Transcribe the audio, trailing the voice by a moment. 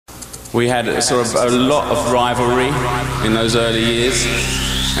We had sort of a lot of rivalry in those early years,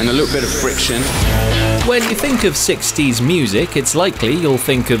 and a little bit of friction. When you think of 60s music, it's likely you'll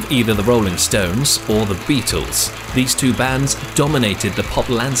think of either the Rolling Stones or the Beatles. These two bands dominated the pop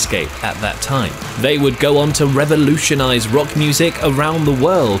landscape at that time. They would go on to revolutionize rock music around the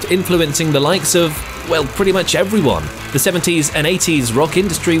world, influencing the likes of, well, pretty much everyone. The 70s and 80s rock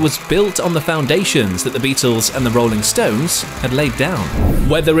industry was built on the foundations that the Beatles and the Rolling Stones had laid down.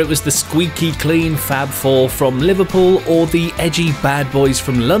 Whether it was the squeaky clean Fab Four from Liverpool or the edgy bad boys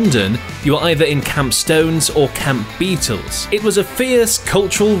from London, you were either in Camp Stones or Camp Beatles. It was a fierce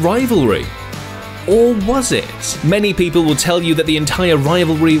cultural rivalry. Or was it? Many people will tell you that the entire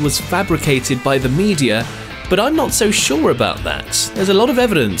rivalry was fabricated by the media, but I'm not so sure about that. There's a lot of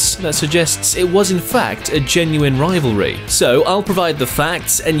evidence that suggests it was in fact a genuine rivalry. So I'll provide the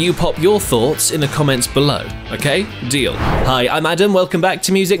facts and you pop your thoughts in the comments below, okay? Deal. Hi, I'm Adam, welcome back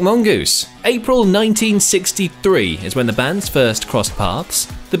to Music Mongoose. April 1963 is when the bands first crossed paths.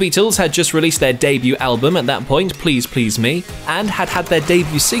 The Beatles had just released their debut album at that point, Please Please Me, and had their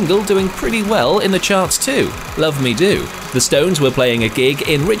debut single doing pretty well in the charts too, Love Me Do. The Stones were playing a gig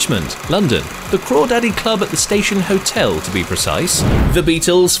in Richmond, London, the Crawdaddy Club at the Station Hotel to be precise. The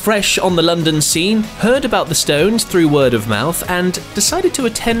Beatles, fresh on the London scene, heard about the Stones through word of mouth and decided to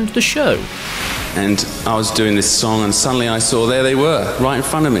attend the show. And I was doing this song and suddenly I saw there they were, right in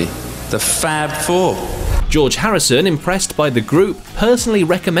front of me, the Fab Four. George Harrison, impressed by the group, personally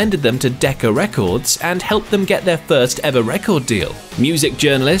recommended them to Decca Records and helped them get their first ever record deal. Music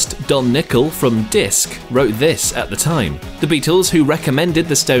journalist Don Nickel from Disc wrote this at the time: "The Beatles, who recommended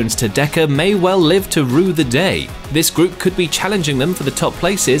the Stones to Decca, may well live to rue the day. This group could be challenging them for the top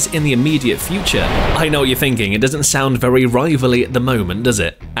places in the immediate future." I know what you're thinking, it doesn't sound very rivalry at the moment, does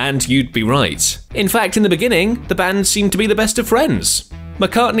it? And you'd be right. In fact, in the beginning, the band seemed to be the best of friends.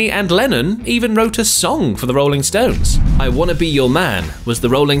 McCartney and Lennon even wrote a song for the Rolling Stones. I Wanna Be Your Man was the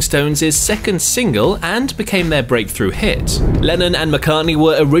Rolling Stones' second single and became their breakthrough hit. Lennon and McCartney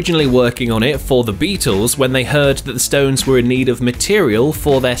were originally working on it for the Beatles when they heard that the Stones were in need of material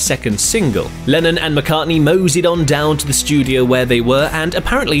for their second single. Lennon and McCartney moseyed on down to the studio where they were and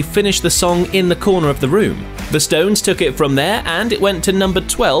apparently finished the song in the corner of the room. The Stones took it from there and it went to number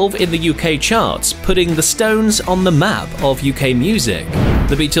 12 in the UK charts, putting the Stones on the map of UK music.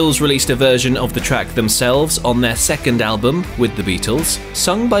 The Beatles released a version of the track themselves on their second album, With the Beatles,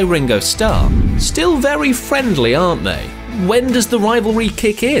 sung by Ringo Starr. Still very friendly, aren't they? When does the rivalry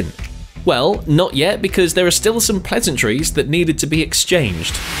kick in? Well, not yet, because there are still some pleasantries that needed to be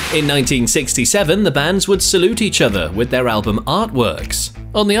exchanged. In 1967, the bands would salute each other with their album artworks.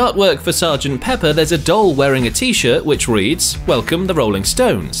 On the artwork for Sgt. Pepper, there's a doll wearing a t-shirt which reads, "Welcome the Rolling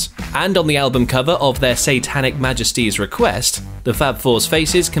Stones." And on the album cover of their Satanic Majesties Request, the Fab Four's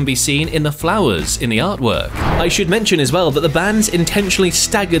faces can be seen in the flowers in the artwork. I should mention as well that the bands intentionally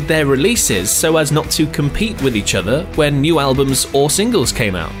staggered their releases so as not to compete with each other when new albums or singles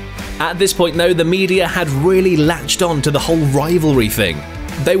came out. At this point though, the media had really latched on to the whole rivalry thing.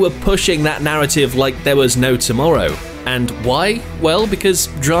 They were pushing that narrative like there was no tomorrow. And why? Well, because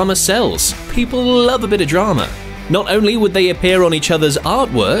drama sells. People love a bit of drama. Not only would they appear on each other's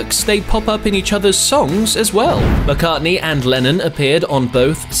artworks, they'd pop up in each other's songs as well. McCartney and Lennon appeared on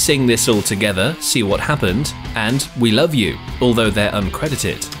both Sing This All Together, See What Happened, and We Love You, although they're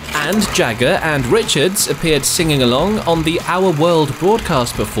uncredited. And Jagger and Richards appeared singing along on the Our World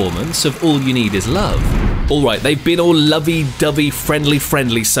broadcast performance of All You Need Is Love. Alright, they've been all lovey-dovey,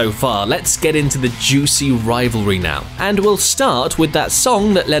 friendly so far. Let's get into the juicy rivalry now. And we'll start with that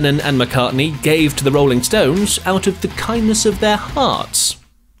song that Lennon and McCartney gave to the Rolling Stones out of the kindness of their hearts.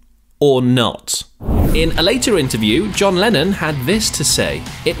 Or not. In a later interview, John Lennon had this to say: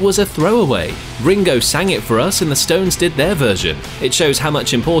 "It was a throwaway. Ringo sang it for us and the Stones did their version. It shows how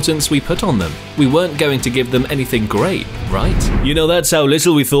much importance we put on them. We weren't going to give them anything great, right? You know, that's how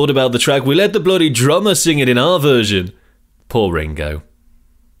little we thought about the track. We let the bloody drummer sing it in our version." Poor Ringo.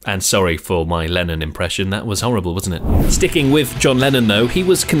 And sorry for my Lennon impression, that was horrible, wasn't it? Sticking with John Lennon though, he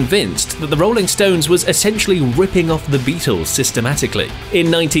was convinced that the Rolling Stones was essentially ripping off the Beatles systematically. In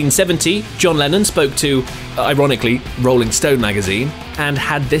 1970, John Lennon spoke to, ironically, Rolling Stone magazine, and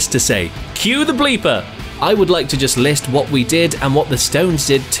had this to say: "Cue the bleeper! I would like to just list what we did and what the Stones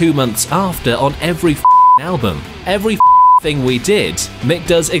did 2 months after on every album. Every thing we did, Mick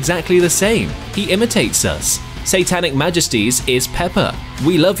does exactly the same. He imitates us. Satanic Majesties is Pepper.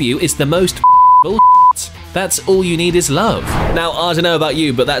 We Love You is the most bullshit. That's All You Need Is Love." Now, I don't know about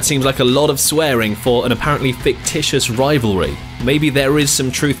you, but that seems like a lot of swearing for an apparently fictitious rivalry. Maybe there is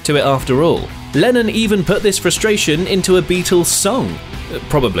some truth to it after all. Lennon even put this frustration into a Beatles song.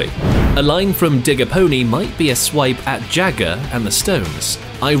 Probably. A line from Dig a Pony might be a swipe at Jagger and the Stones.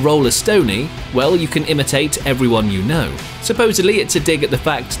 I roll a stony, well, you can imitate everyone you know. Supposedly it's a dig at the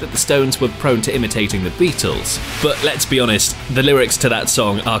fact that the Stones were prone to imitating the Beatles. But let's be honest, the lyrics to that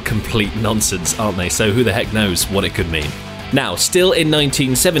song are complete nonsense, aren't they? So who the heck knows what it could mean. Now, still in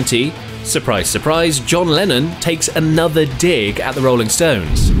 1970, surprise, surprise, John Lennon takes another dig at the Rolling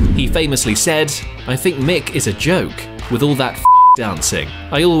Stones. He famously said, I think Mick is a joke, with all that dancing.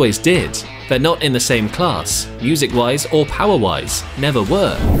 I always did. They're not in the same class, music-wise or power-wise. Never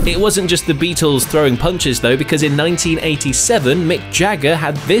were. It wasn't just the Beatles throwing punches though, because in 1987, Mick Jagger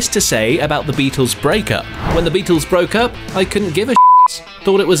had this to say about the Beatles' breakup. When the Beatles broke up, I couldn't give a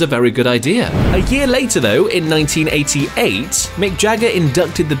thought it was a very good idea. A year later though, in 1988, Mick Jagger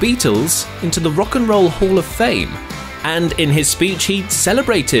inducted the Beatles into the Rock and Roll Hall of Fame. And in his speech, he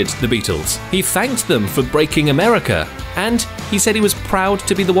celebrated the Beatles. He thanked them for breaking America. And he said he was proud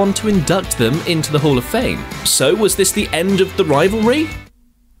to be the one to induct them into the Hall of Fame. So was this the end of the rivalry?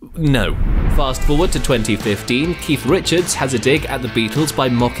 No. Fast forward to 2015, Keith Richards has a dig at the Beatles by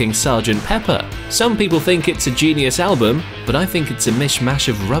mocking Sgt. Pepper. Some people think it's a genius album, but I think it's a mishmash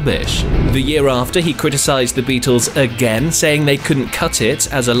of rubbish. The year after, he criticised the Beatles again, saying they couldn't cut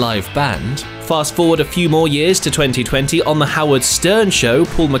it as a live band. Fast forward a few more years to 2020, on the Howard Stern show,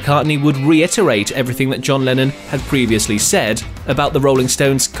 Paul McCartney would reiterate everything that John Lennon had previously said about the Rolling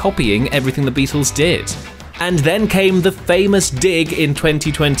Stones copying everything the Beatles did. And then came the famous dig in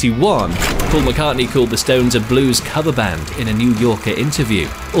 2021. Paul McCartney called the Stones a blues cover band in a New Yorker interview.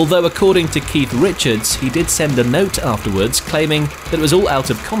 Although according to Keith Richards, he did send a note afterwards claiming that it was all out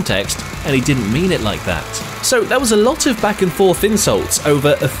of context and he didn't mean it like that. So there was a lot of back and forth insults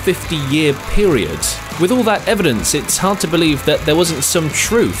over a 50-year period. With all that evidence, it's hard to believe that there wasn't some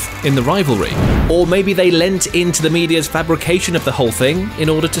truth in the rivalry. Or maybe they lent into the media's fabrication of the whole thing in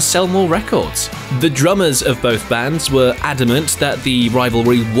order to sell more records. The drummers of both bands were adamant that the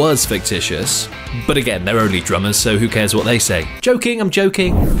rivalry was fictitious. But again, they're only drummers, so who cares what they say? Joking, I'm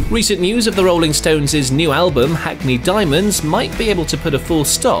joking. Recent news of the Rolling Stones' new album, Hackney Diamonds, might be able to put a full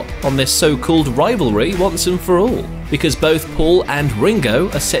stop on this so-called rivalry once and for all, because both Paul and Ringo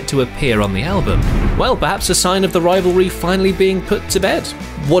are set to appear on the album. Well, perhaps a sign of the rivalry finally being put to bed.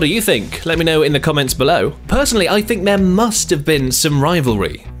 What do you think? Let me know in the comments below. Personally, I think there must have been some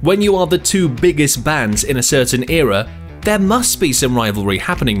rivalry. When you are the two biggest bands in a certain era, there must be some rivalry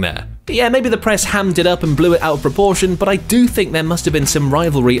happening there. Yeah, maybe the press hammed it up and blew it out of proportion, but I do think there must have been some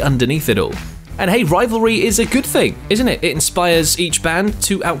rivalry underneath it all. And hey, rivalry is a good thing, isn't it? It inspires each band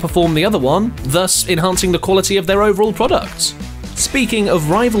to outperform the other one, thus enhancing the quality of their overall products. Speaking of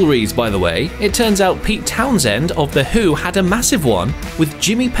rivalries, by the way, it turns out Pete Townsend of The Who had a massive one with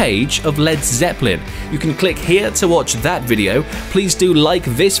Jimmy Page of Led Zeppelin. You can click here to watch that video. Please do like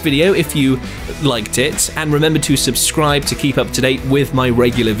this video if you liked it, and remember to subscribe to keep up to date with my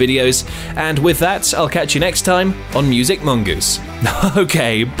regular videos. And with that, I'll catch you next time on Music Mongoose.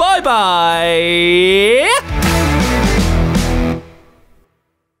 Okay, bye-bye!